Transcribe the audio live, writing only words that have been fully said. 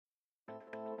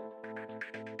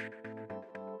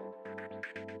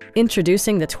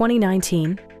Introducing the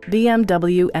 2019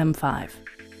 BMW M5.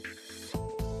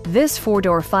 This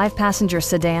four-door, five-passenger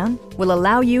sedan will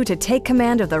allow you to take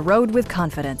command of the road with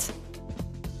confidence.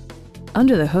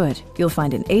 Under the hood, you'll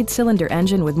find an 8-cylinder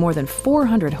engine with more than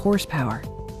 400 horsepower.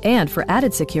 And for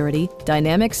added security,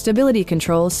 dynamic stability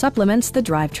control supplements the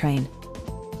drivetrain.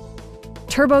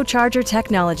 Turbocharger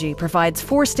technology provides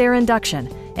forced-air induction,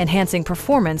 enhancing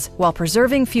performance while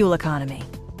preserving fuel economy.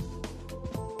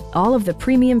 All of the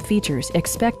premium features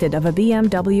expected of a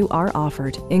BMW are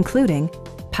offered, including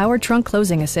power trunk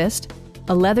closing assist,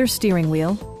 a leather steering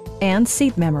wheel, and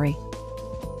seat memory.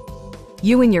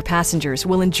 You and your passengers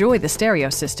will enjoy the stereo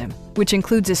system, which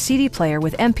includes a CD player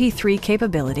with MP3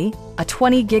 capability, a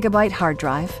 20-gigabyte hard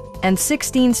drive, and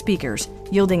 16 speakers,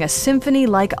 yielding a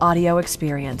symphony-like audio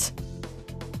experience.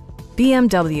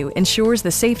 BMW ensures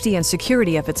the safety and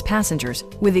security of its passengers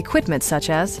with equipment such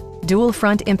as dual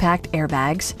front impact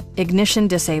airbags, ignition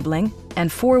disabling,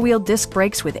 and four-wheel disc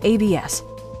brakes with ABS.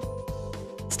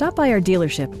 Stop by our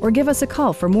dealership or give us a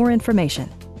call for more information.